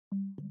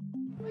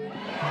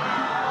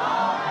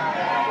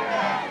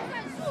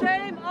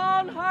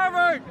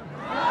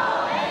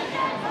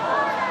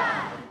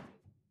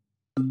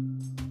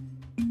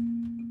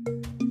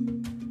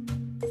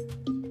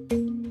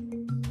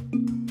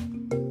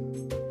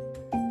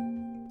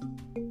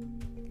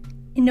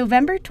In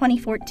November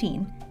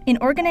 2014, an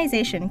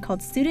organization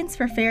called Students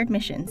for Fair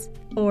Admissions,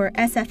 or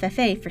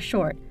SFFA for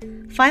short,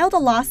 filed a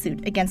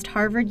lawsuit against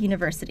Harvard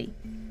University.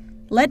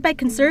 Led by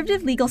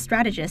conservative legal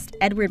strategist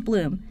Edward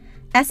Bloom,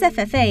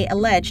 SFFA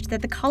alleged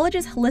that the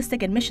college's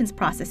holistic admissions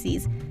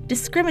processes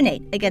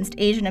discriminate against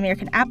Asian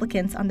American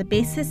applicants on the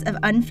basis of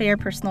unfair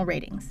personal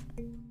ratings.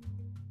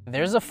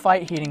 There's a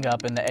fight heating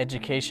up in the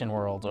education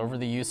world over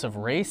the use of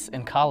race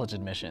in college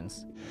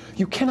admissions.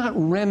 You cannot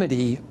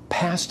remedy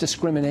past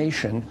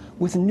discrimination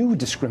with new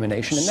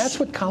discrimination, and that's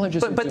what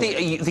colleges are doing.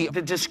 But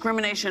the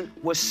discrimination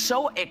was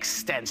so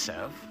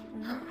extensive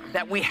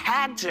that we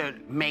had to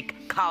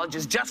make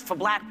colleges just for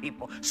black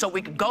people so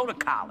we could go to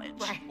college.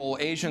 Right. Well,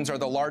 Asians are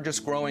the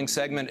largest growing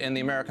segment in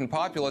the American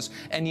populace,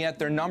 and yet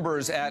their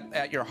numbers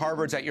at your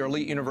Harvards, at your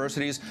elite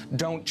universities,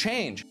 don't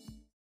change.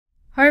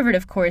 Harvard,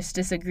 of course,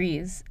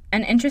 disagrees.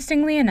 And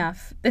interestingly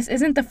enough, this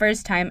isn't the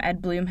first time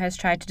Ed Bloom has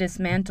tried to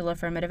dismantle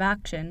affirmative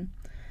action.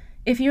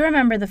 If you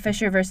remember the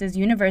Fisher versus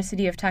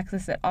University of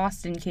Texas at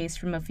Austin case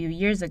from a few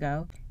years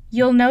ago,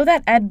 you'll know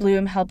that Ed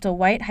Bloom helped a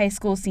white high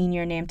school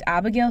senior named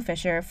Abigail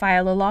Fisher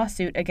file a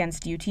lawsuit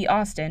against UT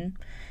Austin,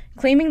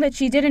 claiming that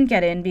she didn't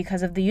get in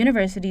because of the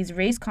university's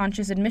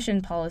race-conscious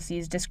admission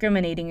policies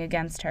discriminating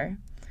against her.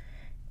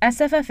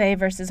 SFFA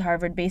versus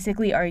Harvard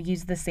basically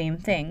argues the same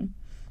thing,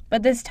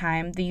 but this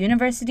time the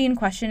university in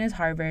question is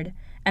Harvard,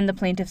 and the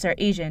plaintiffs are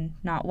Asian,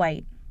 not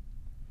white.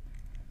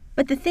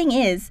 But the thing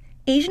is,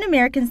 Asian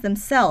Americans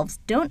themselves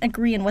don't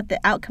agree on what the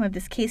outcome of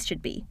this case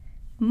should be,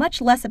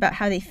 much less about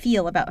how they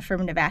feel about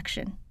affirmative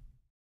action.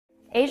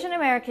 Asian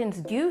Americans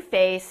do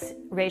face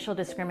racial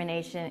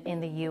discrimination in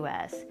the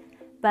U.S.,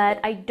 but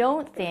I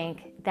don't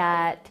think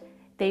that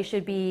they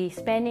should be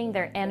spending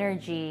their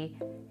energy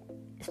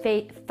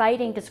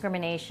fighting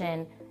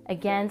discrimination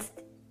against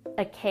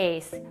a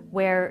case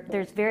where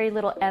there's very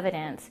little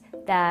evidence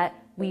that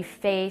we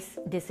face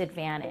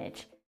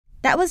disadvantage.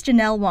 That was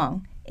Janelle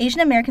Wong,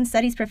 Asian American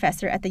Studies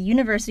professor at the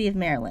University of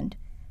Maryland.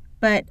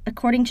 But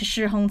according to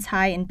Shihong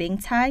Cai and Bing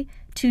Cai,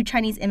 two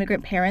Chinese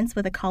immigrant parents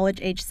with a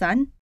college-age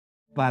son,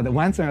 but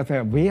one thing I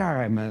think, we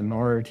are a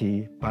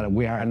minority, but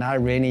we are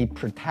not really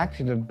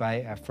protected by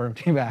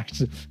affirmative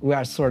action. We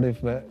are sort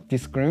of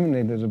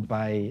discriminated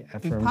by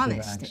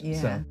affirmative action.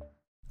 Yeah. So.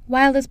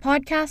 While this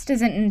podcast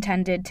isn't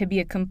intended to be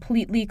a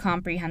completely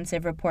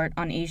comprehensive report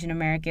on Asian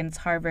Americans,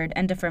 Harvard,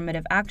 and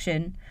affirmative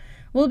action,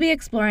 we'll be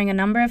exploring a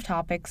number of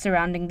topics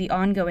surrounding the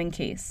ongoing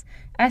case,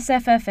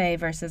 SFFA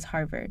versus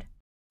Harvard.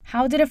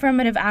 How did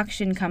affirmative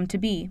action come to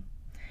be?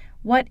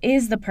 What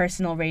is the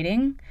personal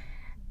rating?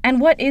 And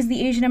what is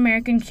the Asian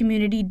American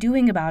community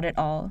doing about it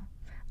all?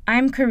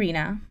 I'm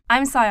Karina.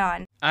 I'm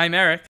Sion. I'm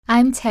Eric.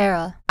 I'm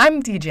Tara.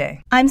 I'm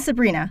DJ. I'm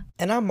Sabrina.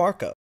 And I'm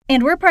Marco.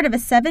 And we're part of a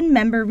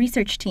 7-member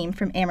research team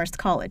from Amherst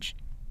College.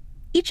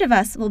 Each of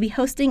us will be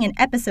hosting an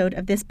episode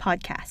of this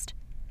podcast.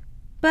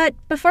 But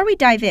before we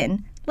dive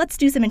in, let's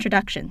do some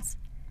introductions.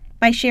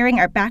 By sharing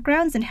our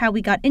backgrounds and how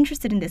we got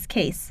interested in this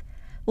case,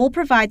 we'll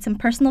provide some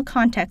personal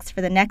context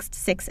for the next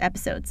 6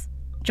 episodes.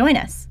 Join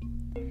us.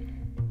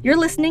 You're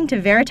listening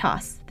to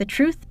Veritas, the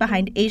truth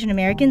behind Asian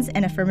Americans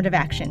and affirmative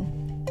action.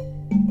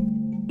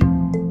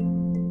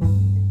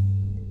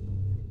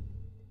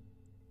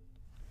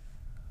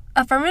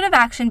 Affirmative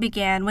action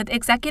began with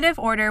Executive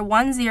Order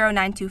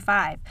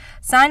 10925,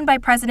 signed by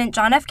President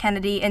John F.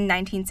 Kennedy in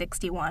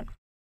 1961.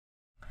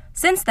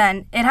 Since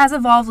then, it has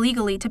evolved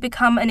legally to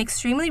become an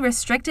extremely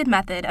restricted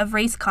method of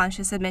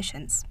race-conscious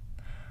admissions.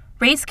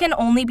 Race can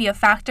only be a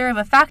factor of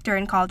a factor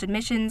in college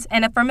admissions,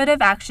 and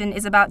affirmative action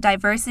is about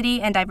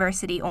diversity and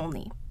diversity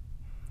only.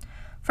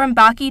 From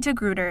Bakke to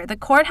Grutter, the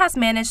court has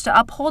managed to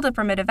uphold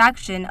affirmative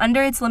action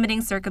under its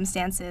limiting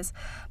circumstances,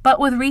 but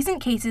with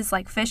recent cases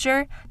like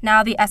Fisher,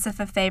 now the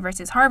SFFA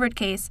versus Harvard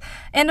case,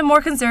 and a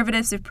more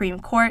conservative Supreme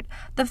Court,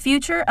 the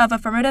future of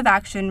affirmative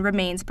action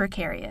remains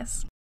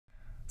precarious.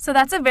 So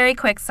that's a very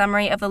quick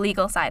summary of the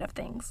legal side of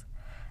things.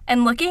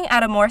 And looking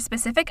at a more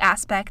specific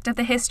aspect of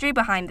the history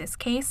behind this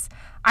case,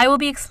 I will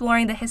be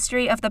exploring the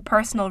history of the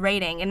personal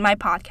rating in my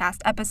podcast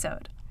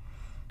episode.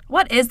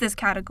 What is this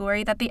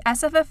category that the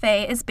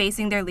SFFA is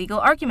basing their legal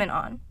argument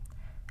on?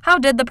 How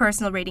did the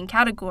personal rating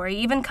category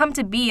even come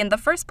to be in the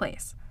first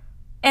place?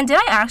 And did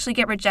I actually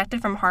get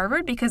rejected from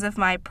Harvard because of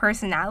my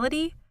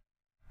personality?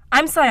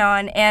 I'm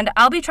Sion, and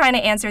I'll be trying to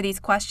answer these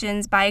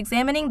questions by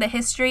examining the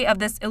history of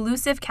this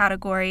elusive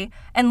category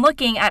and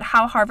looking at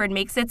how Harvard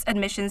makes its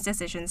admissions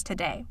decisions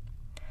today.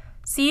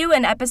 See you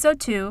in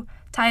episode 2,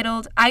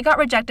 titled, I Got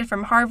Rejected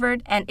from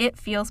Harvard and It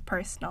Feels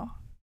Personal.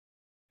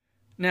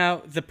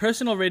 Now, the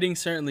personal rating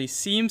certainly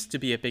seems to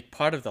be a big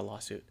part of the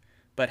lawsuit,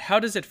 but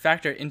how does it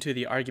factor into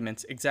the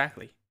arguments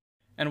exactly?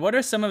 And what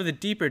are some of the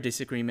deeper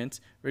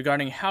disagreements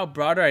regarding how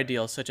broader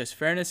ideals such as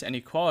fairness and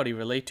equality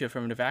relate to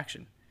affirmative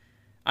action?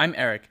 I'm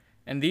Eric,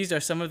 and these are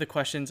some of the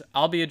questions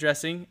I'll be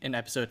addressing in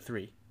episode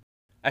 3.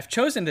 I've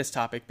chosen this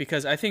topic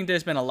because I think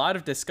there's been a lot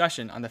of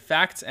discussion on the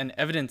facts and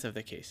evidence of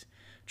the case,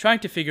 trying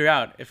to figure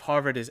out if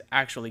Harvard is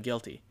actually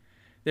guilty.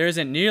 There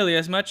isn't nearly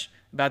as much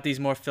about these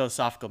more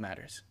philosophical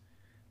matters.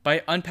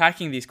 By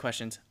unpacking these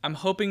questions, I'm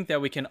hoping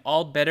that we can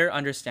all better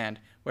understand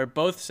where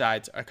both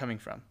sides are coming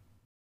from.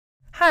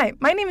 Hi,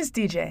 my name is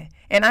DJ,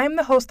 and I am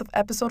the host of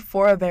Episode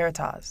 4 of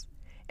Veritas.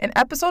 In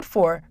Episode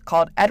 4,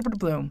 called Edward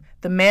Bloom,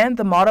 the man,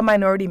 the model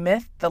minority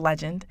myth, the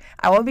legend,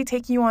 I will be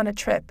taking you on a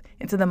trip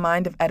into the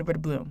mind of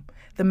Edward Bloom,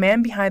 the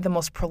man behind the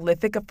most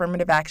prolific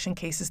affirmative action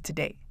cases to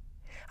date.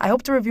 I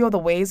hope to reveal the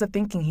ways of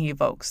thinking he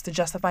evokes to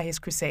justify his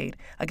crusade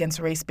against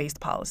race-based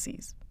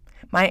policies.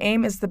 My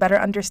aim is to better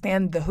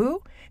understand the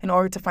who in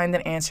order to find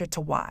an answer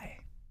to why.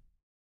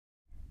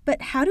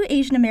 But how do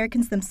Asian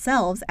Americans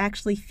themselves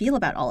actually feel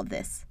about all of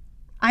this?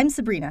 I'm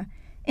Sabrina,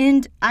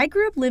 and I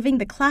grew up living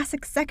the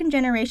classic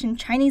second-generation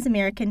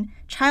Chinese-American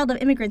child of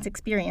immigrants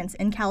experience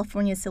in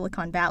California's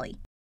Silicon Valley.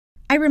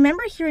 I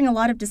remember hearing a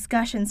lot of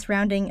discussion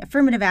surrounding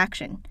affirmative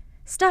action,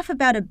 stuff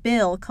about a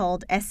bill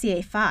called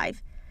SCA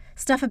 5,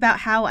 stuff about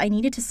how I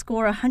needed to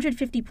score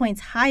 150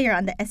 points higher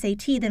on the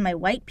SAT than my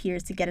white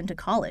peers to get into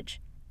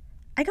college.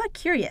 I got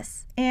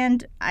curious,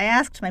 and I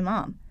asked my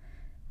mom,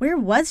 where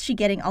was she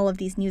getting all of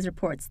these news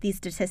reports, these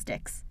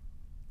statistics?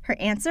 Her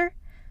answer?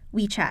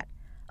 WeChat,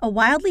 a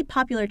wildly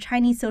popular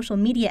Chinese social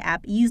media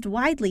app used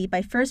widely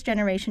by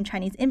first-generation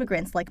Chinese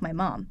immigrants like my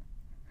mom.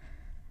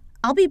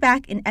 I'll be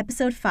back in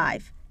Episode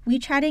 5,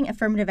 WeChatting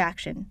Affirmative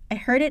Action. I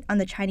heard it on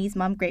the Chinese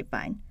Mom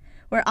Grapevine,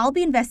 where I'll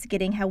be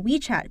investigating how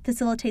WeChat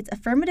facilitates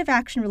affirmative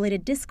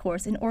action-related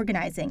discourse and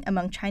organizing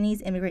among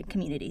Chinese immigrant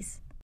communities.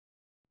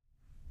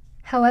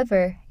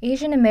 However,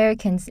 Asian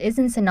Americans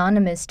isn't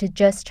synonymous to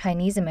just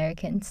Chinese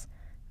Americans.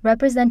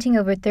 Representing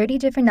over 30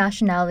 different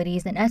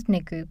nationalities and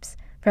ethnic groups,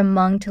 from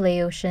Hmong to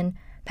Laotian,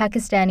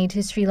 Pakistani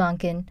to Sri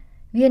Lankan,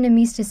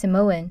 Vietnamese to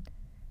Samoan,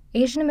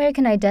 Asian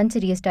American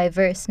identity is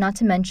diverse, not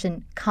to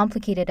mention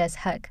complicated as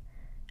heck,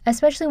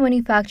 especially when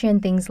you factor in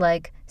things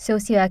like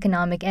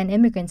socioeconomic and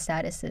immigrant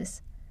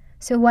statuses.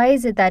 So why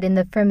is it that in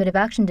the affirmative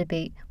action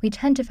debate, we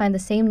tend to find the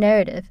same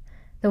narrative,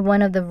 the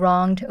one of the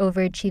wronged,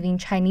 overachieving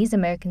Chinese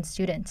American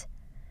student?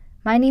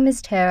 My name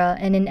is Tara,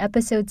 and in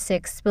Episode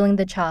 6, Spilling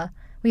the Cha,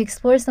 we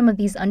explore some of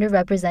these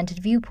underrepresented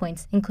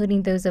viewpoints,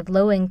 including those of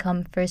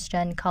low-income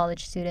first-gen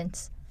college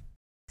students.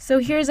 So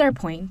here's our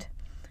point.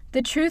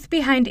 The truth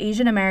behind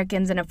Asian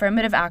Americans and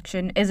affirmative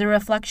action is a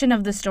reflection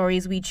of the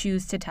stories we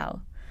choose to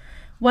tell.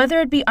 Whether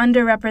it be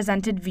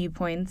underrepresented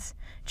viewpoints,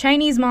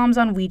 Chinese moms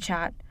on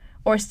WeChat,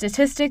 or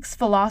statistics,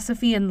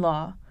 philosophy, and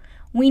law,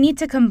 we need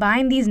to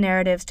combine these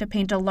narratives to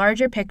paint a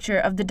larger picture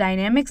of the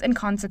dynamics and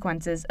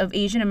consequences of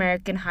Asian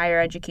American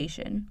higher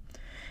education.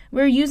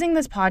 We're using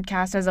this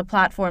podcast as a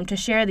platform to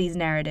share these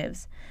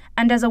narratives,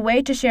 and as a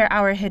way to share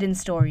our hidden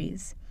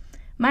stories.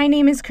 My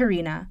name is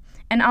Karina,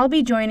 and I'll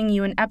be joining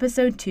you in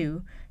Episode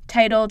 2,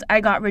 titled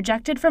I Got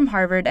Rejected from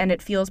Harvard and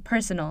It Feels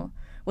Personal,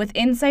 with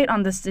insight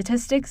on the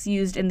statistics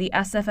used in the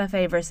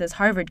SFFA versus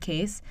Harvard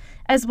case,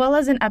 as well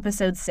as in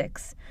Episode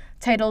 6,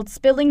 titled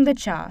Spilling the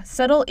Cha,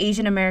 Subtle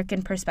Asian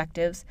American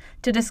Perspectives,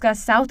 to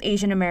discuss South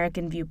Asian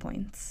American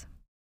viewpoints.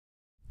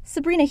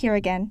 Sabrina here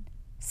again.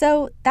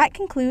 So that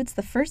concludes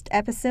the first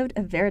episode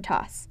of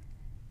Veritas.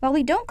 While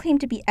we don't claim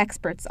to be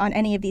experts on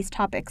any of these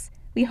topics,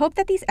 we hope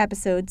that these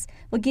episodes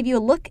will give you a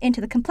look into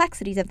the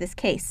complexities of this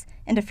case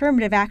and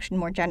affirmative action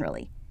more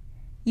generally.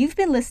 You've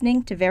been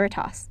listening to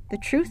Veritas, the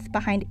truth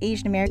behind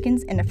Asian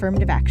Americans and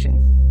affirmative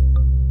action.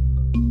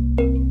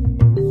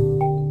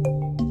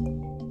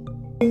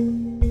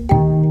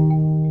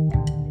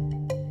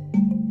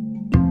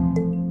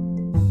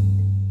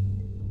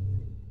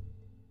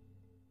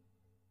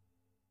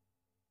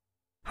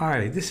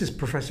 Hi, this is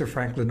Professor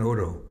Franklin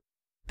Odo.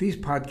 These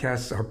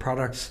podcasts are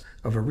products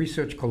of a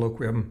research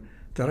colloquium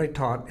that I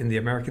taught in the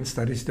American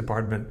Studies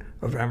Department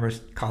of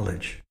Amherst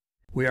College.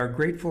 We are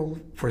grateful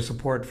for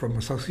support from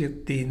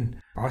Associate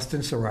Dean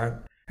Austin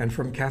Surratt and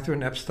from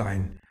Catherine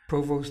Epstein,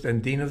 Provost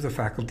and Dean of the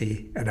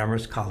Faculty at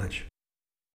Amherst College.